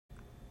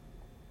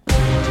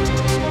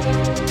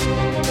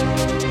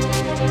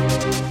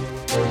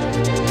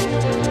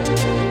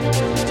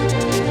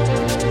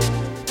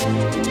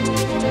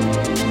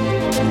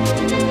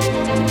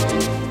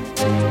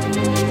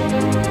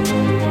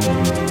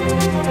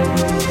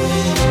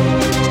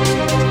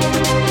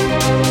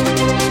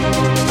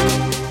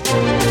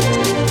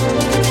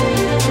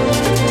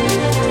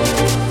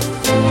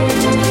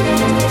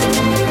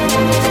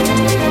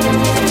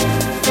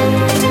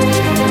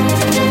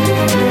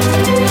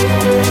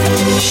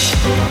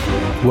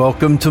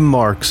Welcome to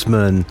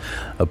Marksman,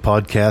 a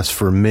podcast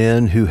for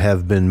men who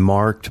have been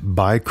marked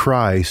by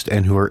Christ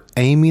and who are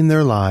aiming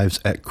their lives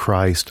at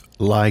Christ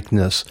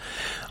likeness.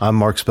 I'm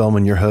Mark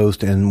Spellman, your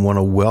host, and want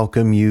to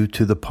welcome you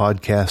to the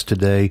podcast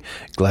today.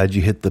 Glad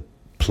you hit the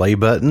play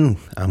button.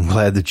 I'm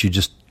glad that you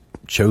just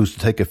chose to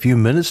take a few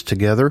minutes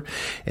together,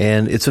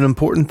 and it's an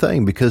important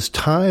thing because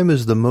time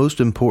is the most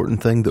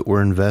important thing that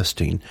we're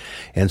investing.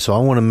 And so I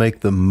want to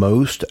make the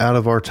most out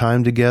of our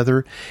time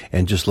together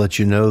and just let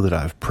you know that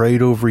I've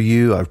prayed over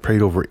you. I've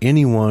prayed over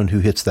anyone who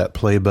hits that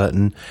play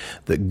button,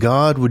 that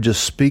God would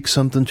just speak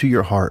something to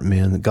your heart,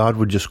 man, that God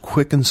would just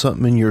quicken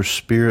something in your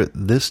spirit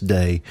this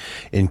day,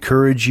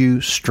 encourage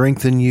you,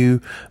 strengthen you,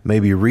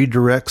 maybe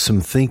redirect some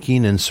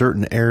thinking in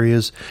certain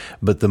areas.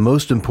 But the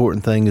most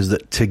important thing is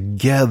that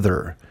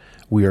together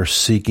we are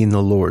seeking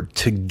the Lord.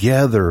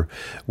 Together,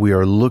 we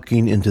are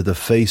looking into the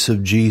face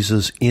of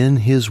Jesus in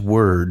His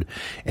Word,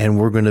 and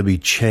we're going to be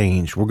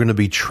changed. We're going to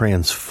be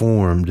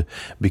transformed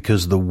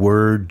because the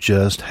Word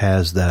just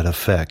has that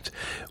effect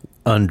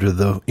under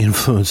the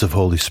influence of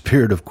Holy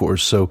Spirit, of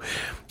course. So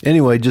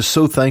anyway, just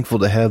so thankful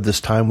to have this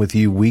time with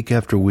you week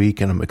after week,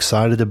 and I'm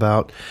excited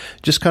about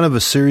just kind of a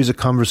series of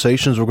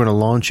conversations we're going to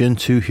launch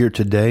into here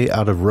today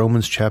out of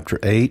Romans chapter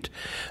 8.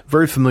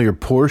 Very familiar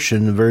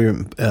portion,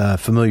 very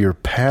familiar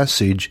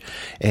passage,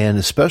 and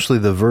especially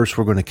the verse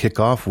we're going to kick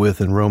off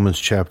with in Romans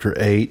chapter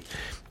 8,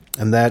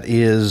 and that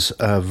is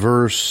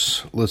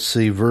verse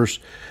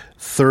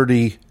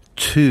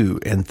 32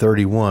 and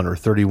 31, or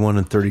 31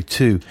 and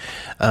 32.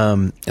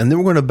 And then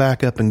we're going to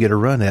back up and get a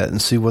run at it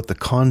and see what the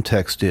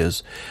context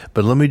is.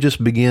 But let me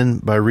just begin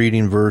by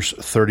reading verse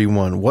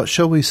 31. What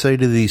shall we say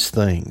to these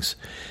things?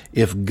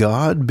 If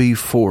God be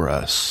for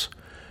us,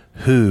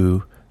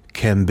 who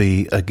can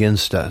be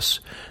against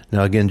us?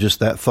 Now again, just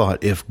that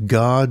thought. If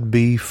God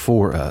be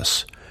for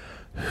us,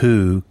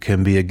 who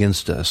can be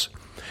against us?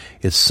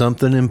 It's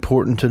something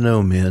important to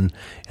know, men,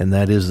 and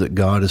that is that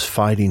God is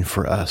fighting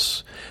for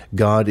us.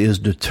 God is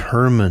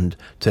determined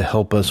to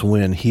help us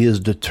win. He is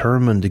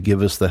determined to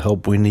give us the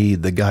help we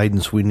need, the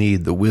guidance we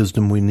need, the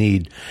wisdom we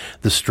need,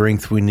 the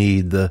strength we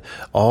need,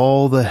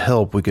 all the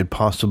help we could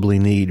possibly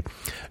need.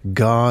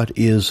 God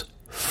is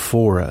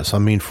for us. I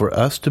mean, for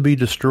us to be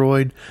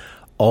destroyed,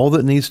 all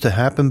that needs to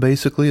happen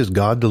basically is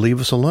God to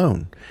leave us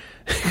alone.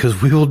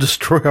 Because we will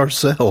destroy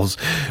ourselves.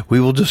 We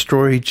will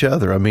destroy each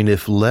other. I mean,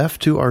 if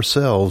left to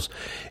ourselves,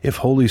 if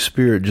Holy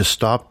Spirit just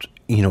stopped,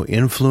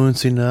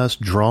 influencing us,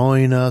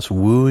 drawing us,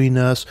 wooing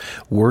us,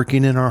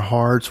 working in our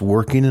hearts,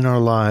 working in our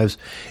lives,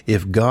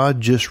 if God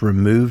just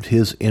removed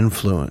His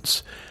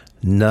influence,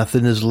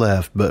 nothing is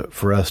left but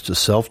for us to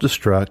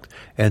self-destruct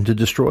and to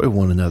destroy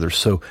one another.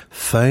 So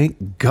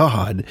thank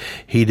God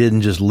He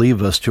didn't just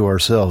leave us to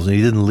ourselves, and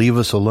He didn't leave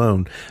us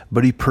alone,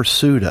 but He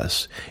pursued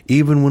us.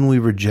 Even when we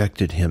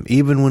rejected Him,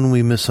 even when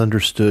we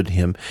misunderstood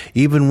Him,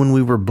 even when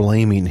we were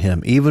blaming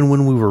Him, even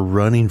when we were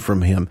running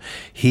from Him,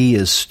 He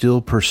is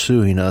still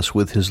pursuing us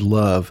with His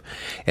love.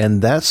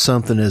 And that's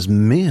something as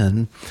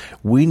men,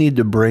 we need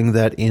to bring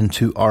that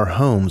into our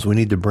homes. We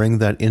need to bring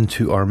that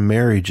into our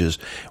marriages.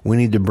 We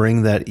need to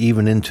bring that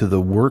even into the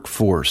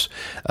workforce,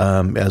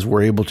 as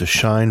we're able to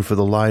shine for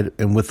the light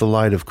and with the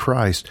light of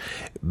Christ.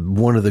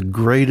 One of the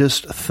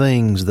greatest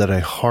things that a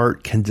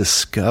heart can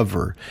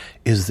discover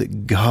is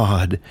that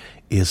God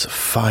is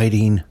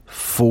fighting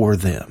for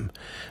them.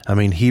 I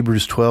mean,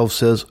 Hebrews 12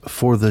 says,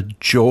 for the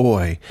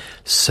joy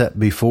set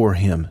before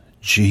Him,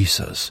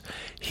 Jesus,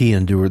 He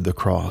endured the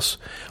cross.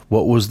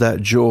 What was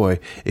that joy?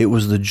 It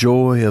was the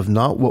joy of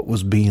not what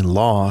was being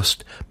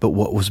lost, but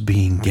what was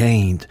being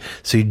gained.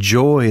 See,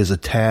 joy is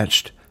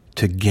attached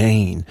to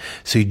gain.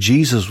 See,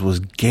 Jesus was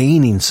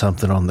gaining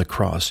something on the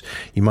cross.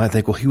 You might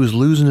think, well, He was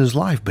losing His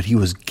life, but He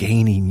was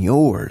gaining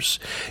yours.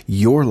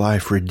 Your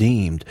life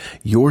redeemed,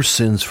 your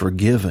sins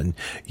forgiven,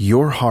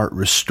 your heart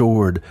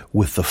restored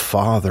with the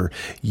Father,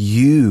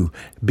 you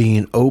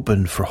being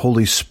open for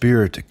Holy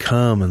Spirit to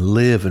come and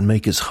live and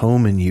make His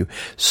home in you.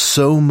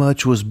 So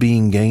much was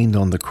being gained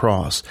on the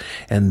cross.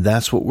 And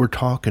that's what we're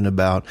talking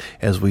about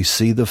as we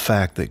see the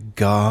fact that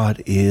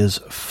God is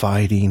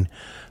fighting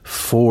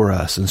for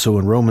us. And so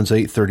in Romans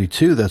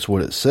 8:32, that's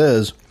what it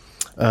says.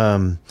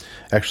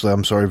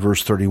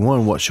 Verse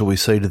 31, what shall we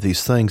say to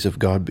these things? If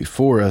God be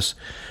for us,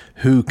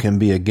 who can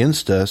be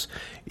against us?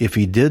 If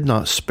He did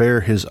not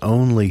spare His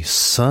only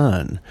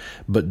Son,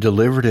 but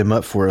delivered Him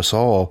up for us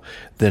all,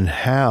 then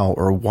how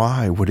or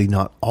why would He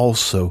not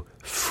also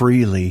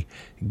freely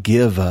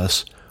give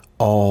us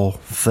all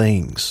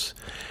things?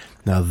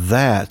 Now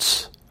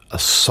that's a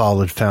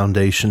solid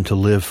foundation to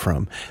live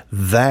from.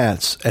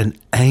 That's an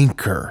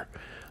anchor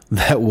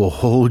that will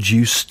hold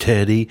you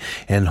steady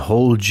and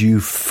hold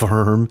you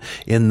firm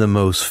in the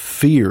most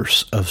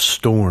fierce of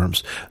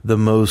storms, the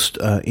most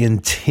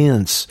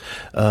intense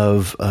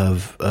of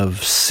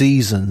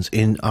seasons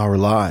in our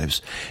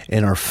lives,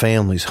 in our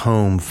families,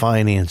 home,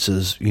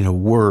 finances,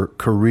 work,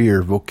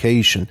 career,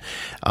 vocation.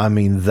 I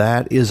mean,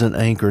 that is an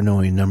anchor,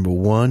 knowing, number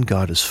one,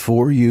 God is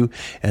for you,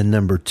 and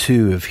number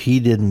two, if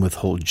He didn't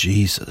withhold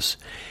Jesus,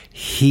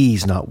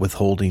 He's not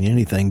withholding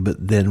anything.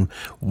 But then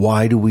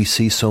why do we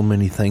see so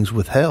many things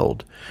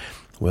withheld?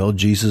 Well,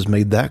 Jesus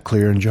made that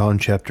clear in John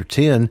chapter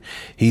 10.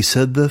 He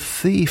said, the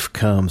thief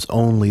comes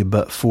only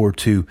but for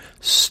to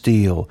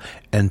steal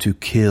and to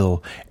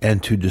kill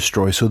and to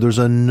destroy. So there's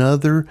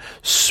another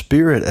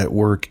spirit at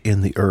work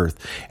in the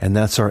earth, and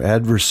that's our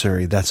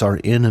adversary. That's our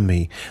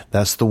enemy.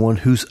 That's the one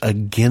who's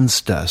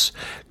against us.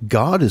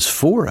 God is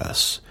for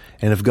us.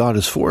 And if God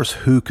is for us,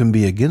 who can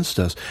be against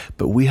us?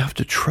 But we have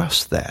to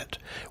trust that.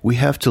 We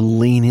have to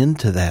lean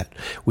into that.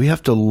 We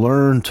have to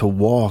learn to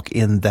walk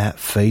in that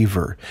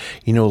favor.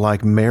 You know,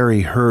 like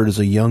Mary heard as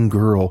a young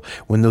girl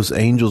when those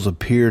angels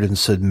appeared and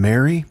said,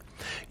 Mary,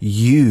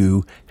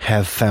 you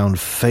have found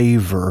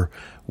favor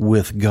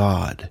with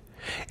God.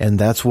 And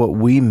that's what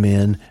we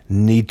men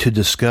need to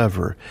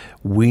discover.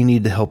 We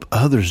need to help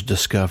others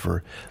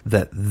discover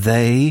that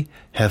they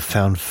have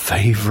found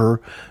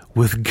favor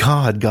with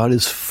God. God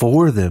is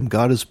for them.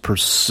 God is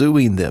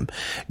pursuing them.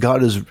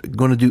 God is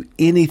going to do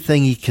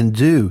anything He can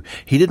do.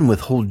 He didn't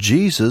withhold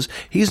Jesus.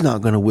 He's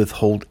not going to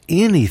withhold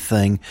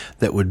anything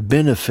that would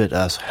benefit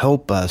us,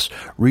 help us,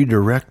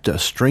 redirect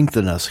us,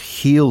 strengthen us,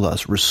 heal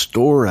us,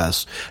 restore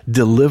us,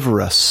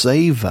 deliver us,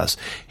 save us.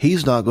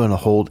 He's not going to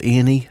hold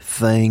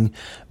anything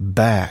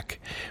back.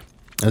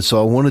 And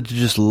so I wanted to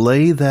just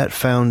lay that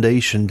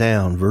foundation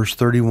down, verse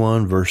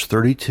 31, verse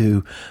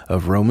 32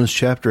 of Romans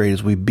chapter 8,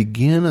 as we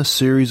begin a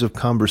series of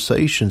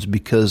conversations,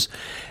 because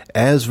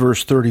as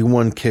verse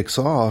 31 kicks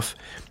off,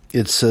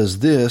 it says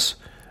this,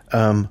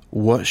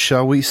 what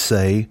shall we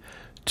say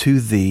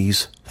to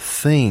these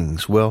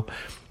things? Well,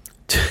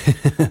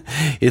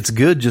 it's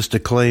good just to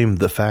claim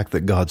the fact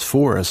that God's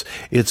for us.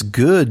 It's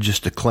good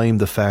just to claim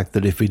the fact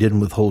that if He didn't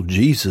withhold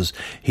Jesus,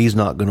 He's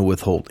not going to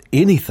withhold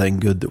anything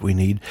good that we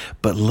need.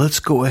 But let's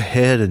go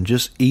ahead and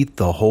just eat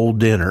the whole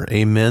dinner.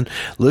 Amen.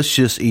 Let's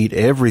just eat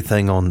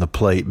everything on the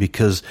plate,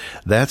 because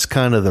that's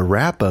kind of the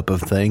wrap up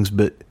of things.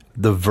 But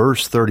the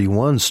verse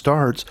 31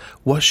 starts,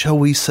 what shall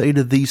we say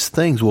to these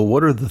things? Well,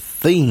 what are the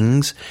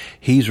things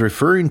he's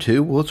referring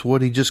to? Well, it's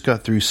what he just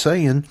got through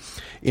saying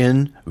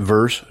in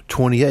verse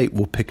 28.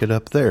 We'll pick it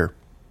up there.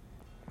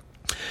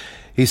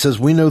 He says,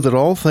 we know that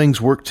all things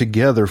work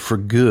together for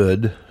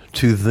good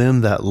to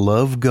them that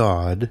love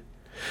God,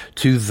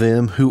 to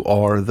them who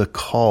are the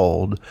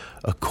called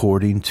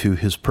according to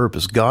His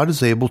purpose. God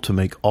is able to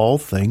make all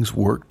things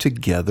work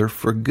together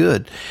for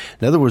good.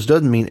 In other words,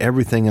 doesn't mean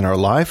everything in our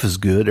life is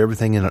good.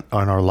 Everything in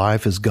our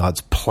life is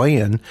God's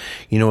plan.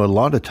 You know, a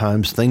lot of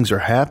times things are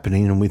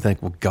happening and we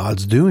think, well,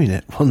 God's doing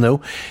it. Well, no,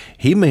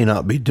 He may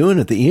not be doing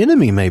it. The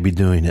enemy may be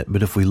doing it.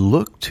 But if we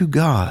look to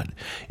God,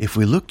 if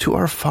we look to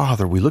our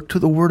Father, we look to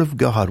the Word of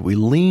God, we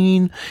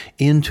lean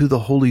into the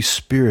Holy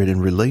Spirit in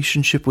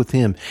relationship with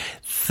Him,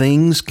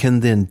 things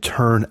can then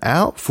turn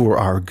out for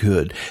our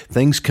good.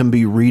 Things can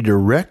be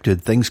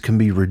redirected. Things can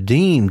be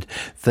redeemed.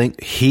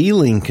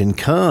 Healing can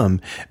come.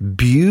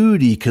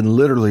 Beauty can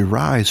literally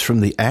rise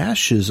from the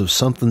ashes of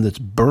something that's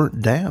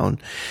burnt down.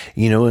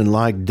 You know, and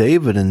like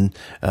David, and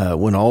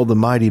when all the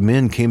mighty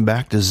men came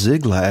back to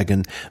Ziklag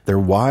and their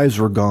wives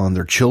were gone,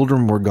 their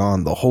children were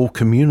gone, the whole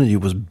community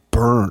was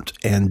burnt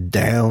and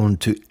down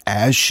to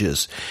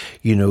ashes.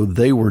 You know,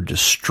 they were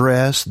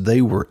distressed,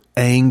 they were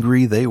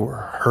angry, they were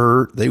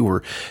hurt, they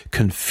were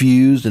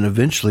confused, and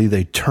eventually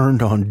they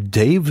turned on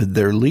David,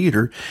 their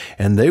leader,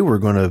 and they were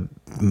going to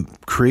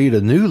create a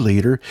new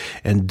leader.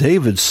 And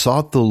David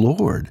sought the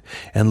Lord.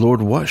 And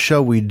Lord, what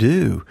shall we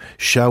do?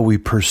 Shall we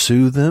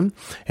pursue them?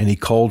 And he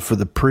called for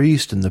the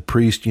priest, and the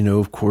priest, you know,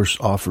 of course,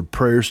 offered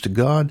prayers to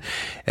God.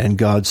 And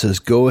God says,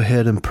 go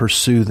ahead and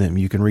pursue them.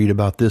 You can read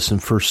about this in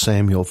 1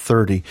 Samuel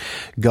 30.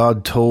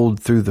 God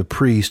told through the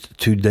priest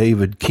to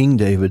David, King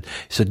David,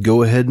 he said,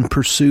 go ahead and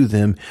pursue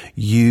them.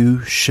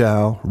 You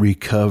shall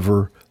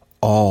recover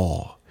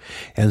all.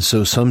 And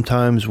so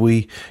sometimes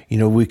we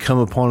come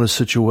upon a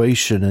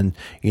situation and,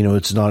 you know,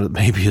 it's not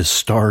maybe as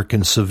stark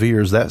and severe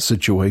as that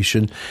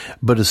situation,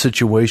 but a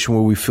situation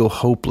where we feel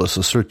hopeless,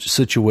 a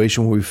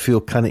situation where we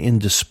feel kind of in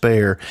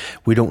despair.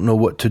 We don't know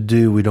what to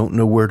do. We don't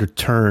know where to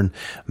turn.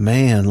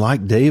 Man,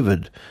 like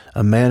David,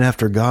 a man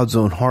after God's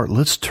own heart,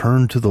 let's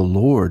turn to the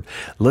Lord.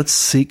 Let's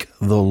seek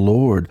the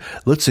Lord.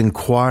 Let's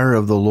inquire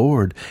of the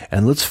Lord,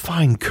 and let's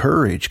find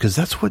courage, because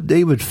that's what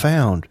David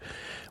found.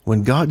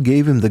 When God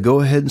gave him the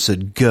go-ahead and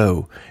said,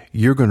 go,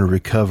 you're going to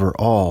recover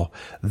all,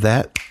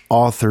 that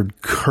authored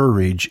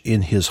courage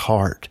in his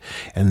heart.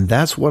 And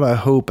that's what I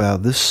hope out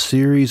of this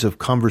series of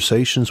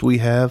conversations we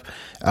have,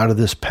 out of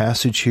this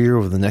passage here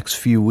over the next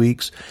few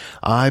weeks.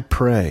 I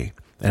pray,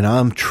 and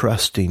I'm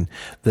trusting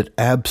that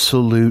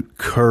absolute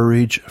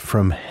courage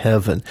from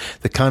heaven,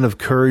 the kind of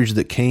courage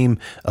that came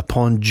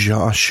upon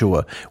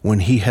Joshua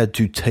when he had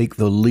to take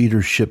the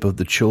leadership of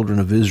the children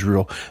of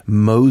Israel.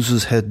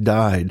 Moses had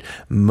died.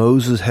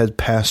 Moses had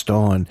passed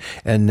on.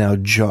 And now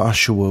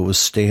Joshua was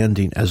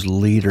standing as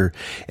leader.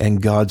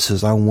 And God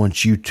says, I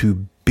want you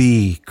to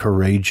be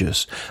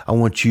courageous. I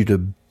want you to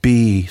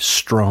be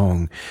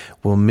strong.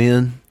 Well,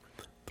 men,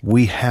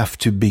 we have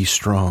to be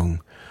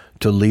strong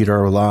to lead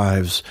our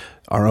lives.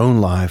 our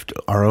own life,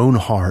 our own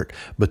heart,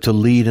 but to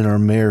lead in our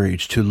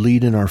marriage, to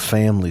lead in our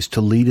families,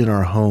 to lead in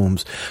our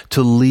homes,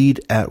 to lead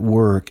at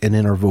work and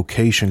in our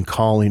vocation,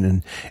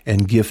 calling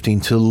and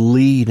gifting, to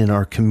lead in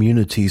our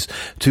communities,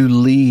 to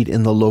lead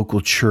in the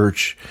local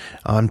church.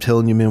 I'm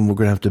telling you, men, we're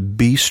going to have to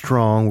be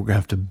strong. We're going to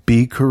have to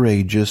be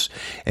courageous.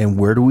 And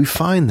where do we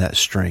find that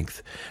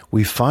strength?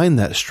 We find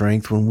that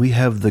strength when we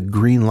have the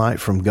green light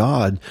from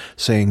God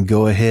saying,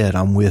 go ahead,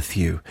 I'm with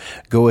you.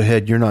 Go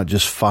ahead, you're not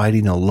just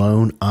fighting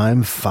alone,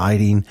 I'm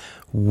fighting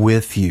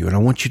with you. And I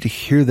want you to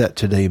hear that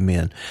today,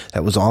 men.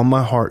 That was on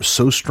my heart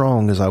so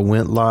strong as I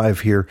went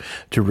live here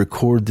to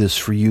record this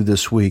for you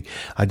this week.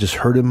 I just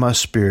heard in my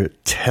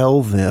spirit,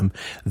 tell them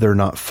they're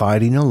not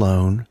fighting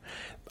alone.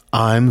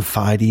 I'm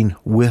fighting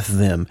with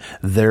them.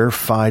 They're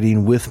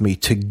fighting with me.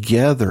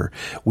 Together,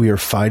 we are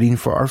fighting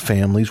for our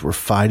families. We're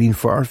fighting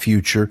for our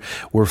future.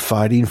 We're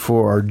fighting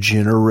for our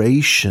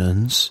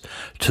generations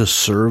to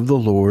serve the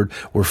Lord.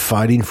 We're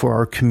fighting for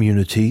our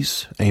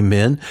communities.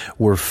 Amen.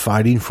 We're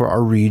fighting for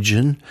our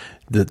region,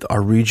 that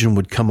our region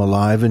would come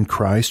alive in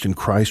Christ and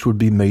Christ would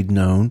be made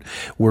known.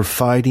 We're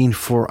fighting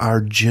for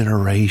our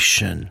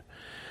generation.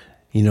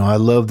 You know, I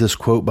love this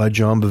quote by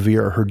John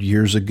Bevere I heard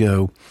years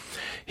ago.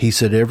 He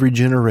said, every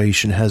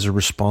generation has a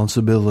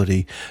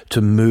responsibility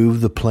to move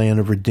the plan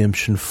of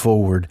redemption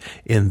forward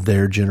in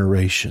their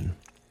generation.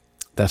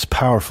 That's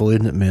powerful,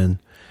 isn't it, men?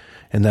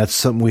 And that's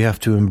something we have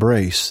to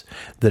embrace,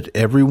 that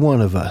every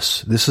one of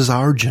us, this is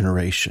our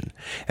generation,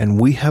 and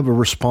we have a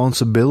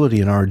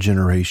responsibility in our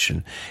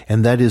generation,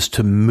 and that is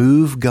to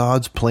move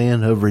God's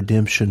plan of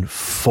redemption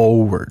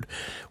forward.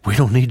 We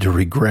don't need to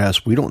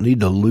regress. We don't need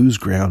to lose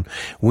ground.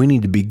 We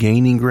need to be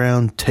gaining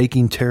ground,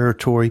 taking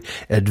territory,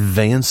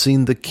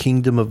 advancing the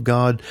kingdom of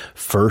God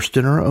first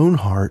in our own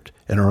heart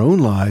and our own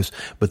lives,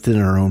 but then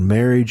in our own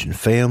marriage and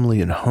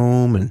family and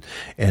home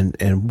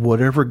and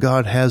whatever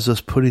God has us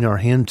putting our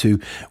hand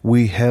to,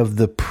 we have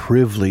the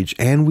privilege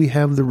and we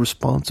have the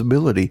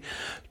responsibility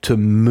to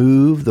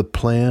move the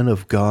plan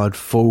of God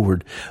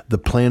forward, the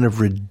plan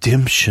of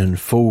redemption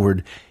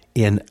forward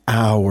in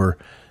our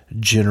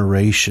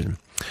generation.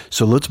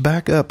 So let's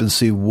back up and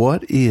see,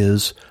 what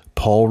is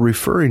Paul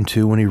referring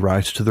to when he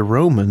writes to the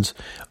Romans,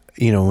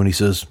 you know, when he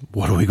says,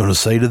 what are we going to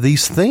say to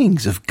these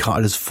things? If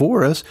God is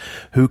for us,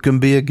 who can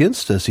be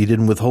against us? He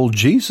didn't withhold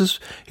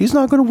Jesus. He's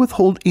not going to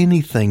withhold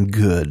anything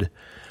good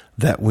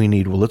that we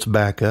need. Well, let's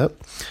back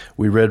up.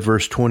 We read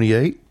verse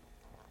 28.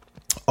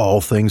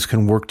 All things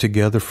can work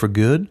together for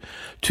good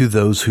to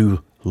those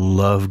who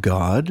love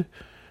God.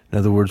 In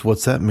other words,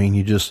 what's that mean?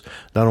 You just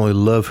not only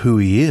love who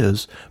he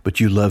is,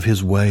 but you love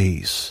his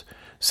ways.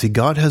 See,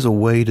 God has a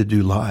way to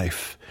do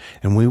life.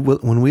 And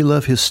when we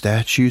love his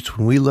statutes,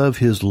 when we love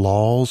his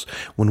laws,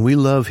 when we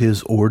love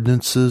his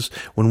ordinances,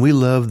 when we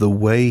love the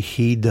way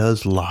he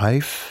does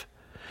life,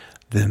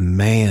 then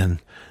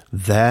man,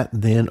 that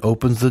then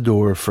opens the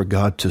door for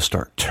God to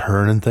start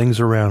turning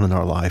things around in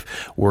our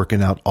life,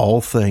 working out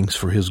all things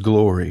for his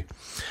glory.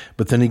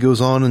 But then he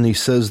goes on and he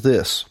says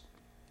this,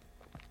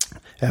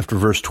 after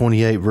verse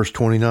 28, verse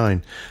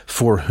 29,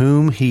 for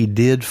whom he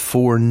did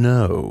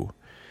foreknow,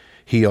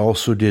 he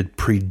also did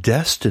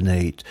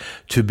predestinate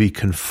to be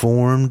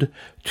conformed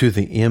to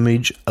the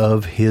image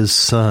of his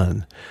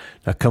Son.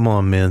 Now, come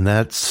on, men,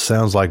 that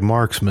sounds like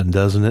marksman,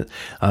 doesn't it?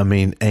 I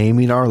mean,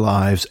 aiming our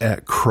lives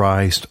at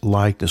Christ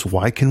likeness.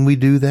 Why can we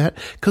do that?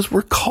 Because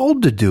we're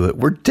called to do it.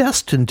 We're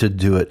destined to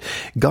do it.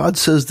 God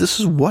says, this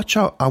is what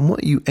I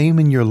want you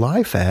aiming your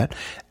life at.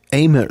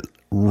 Aim it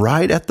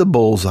right at the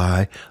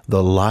bullseye,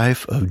 the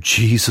life of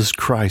Jesus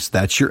Christ.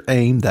 That's your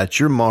aim. That's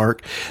your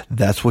mark.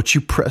 That's what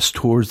you press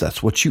towards.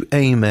 That's what you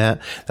aim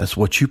at. That's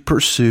what you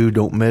pursue.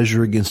 Don't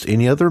measure against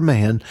any other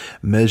man.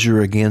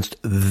 Measure against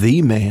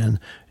the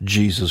man,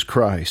 Jesus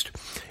Christ.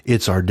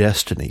 It's our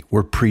destiny.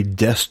 We're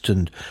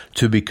predestined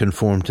to be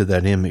conformed to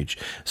that image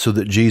so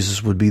that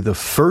Jesus would be the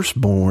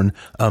firstborn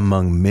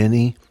among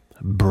many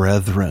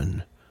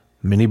brethren.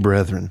 Many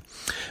brethren.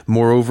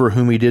 Moreover,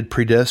 whom he did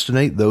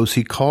predestinate, those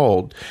he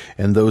called.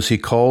 And those he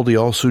called, he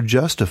also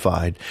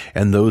justified.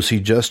 And those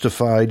he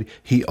justified,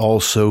 he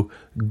also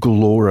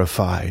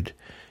glorified.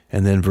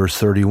 And then verse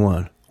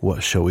 31,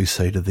 what shall we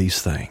say to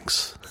these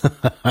things?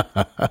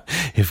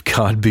 If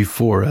God be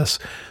for us,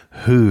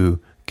 who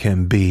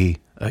can be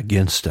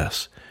against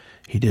us?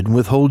 He didn't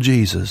withhold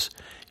Jesus.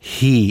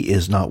 He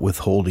is not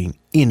withholding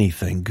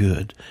anything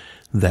good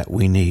that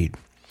we need.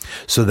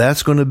 So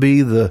that's going to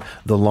be the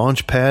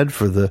launch pad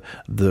for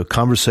the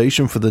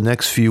conversation for the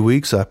next few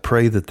weeks. I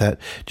pray that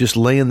just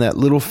laying that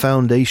little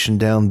foundation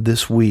down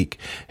this week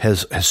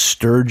has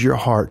stirred your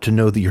heart to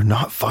know that you're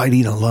not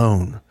fighting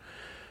alone.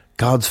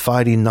 God's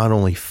fighting not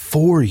only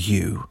for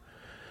you,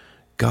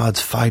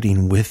 God's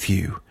fighting with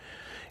you.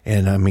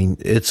 And I mean,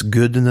 it's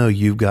good to know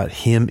you've got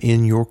him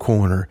in your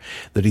corner,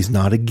 that he's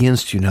not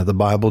against you. Now, the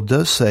Bible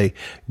does say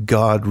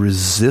God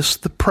resists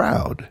the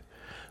proud,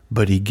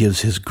 but he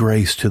gives his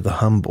grace to the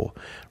humble.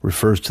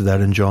 Refers to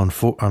that in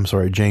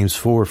James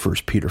 4, 1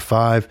 Peter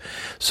 5.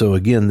 So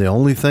again, the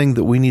only thing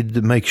that we need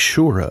to make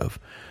sure of,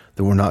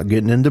 that we're not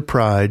getting into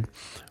pride,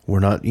 We're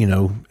not,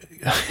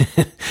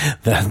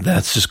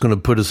 that's just going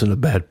to put us in a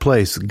bad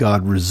place.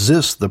 God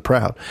resists the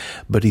proud,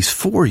 but he's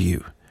for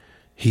you.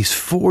 He's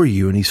for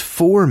you and he's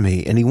for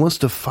me, and he wants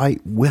to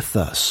fight with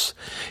us.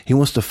 He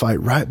wants to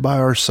fight right by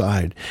our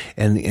side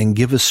and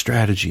give us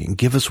strategy and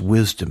give us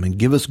wisdom and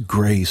give us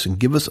grace and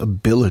give us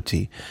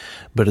ability.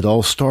 But it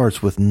all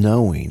starts with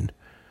knowing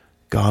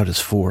God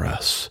is for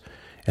us,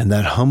 and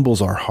that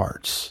humbles our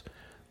hearts.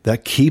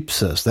 That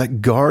keeps us,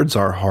 that guards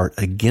our heart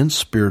against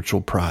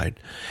spiritual pride.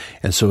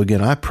 And so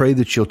again, I pray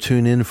that you'll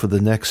tune in for the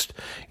next,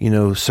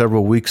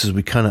 several weeks as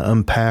we kind of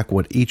unpack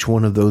what each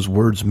one of those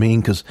words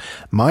mean, because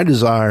my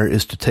desire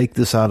is to take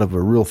this out of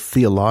a real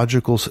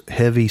theological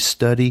heavy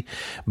study.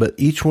 But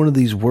each one of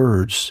these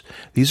words,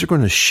 these are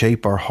going to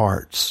shape our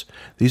hearts.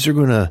 These are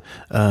going to,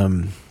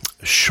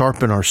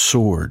 sharpen our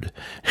sword,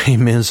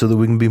 amen, so that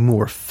we can be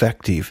more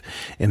effective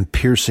in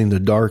piercing the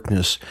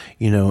darkness,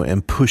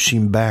 and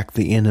pushing back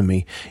the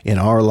enemy in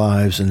our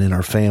lives and in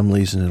our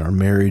families and in our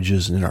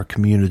marriages and in our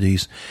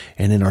communities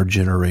and in our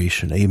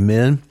generation.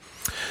 Amen.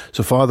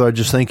 So, Father, I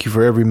just thank you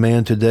for every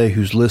man today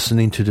who's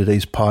listening to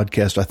today's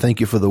podcast. I thank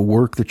you for the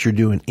work that you're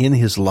doing in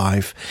his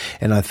life.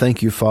 And I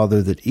thank you,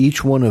 Father, that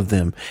each one of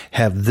them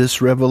have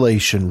this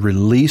revelation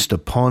released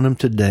upon them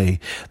today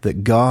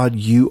that, God,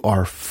 you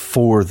are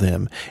for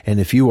them.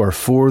 And if you are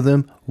for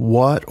them,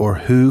 what or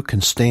who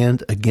can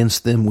stand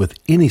against them with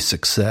any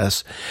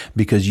success?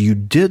 Because you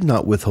did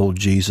not withhold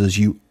Jesus.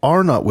 You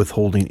are not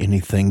withholding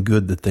anything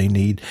good that they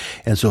need.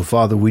 And so,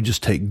 Father, we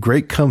just take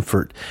great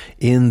comfort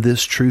in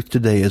this truth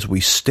today as we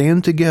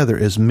stand together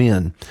as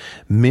men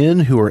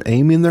who are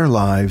aiming their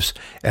lives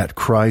at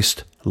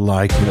Christ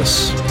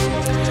likeness.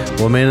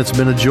 Well, man, it's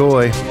been a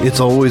joy. It's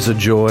always a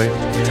joy.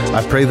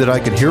 I pray that I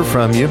can hear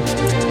from you.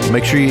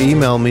 Make sure you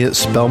email me at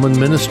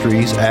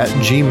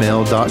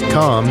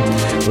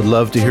spellmanministries@gmail.com. Would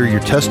love to hear your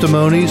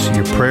testimonies,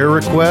 your prayer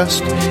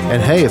requests,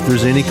 and hey, if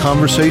there's any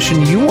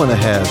conversation you want to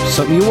have,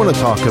 something you want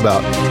to talk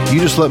about, you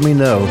just let me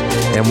know,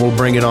 and we'll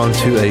bring it on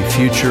to a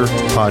future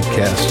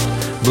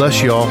podcast.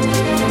 Bless y'all.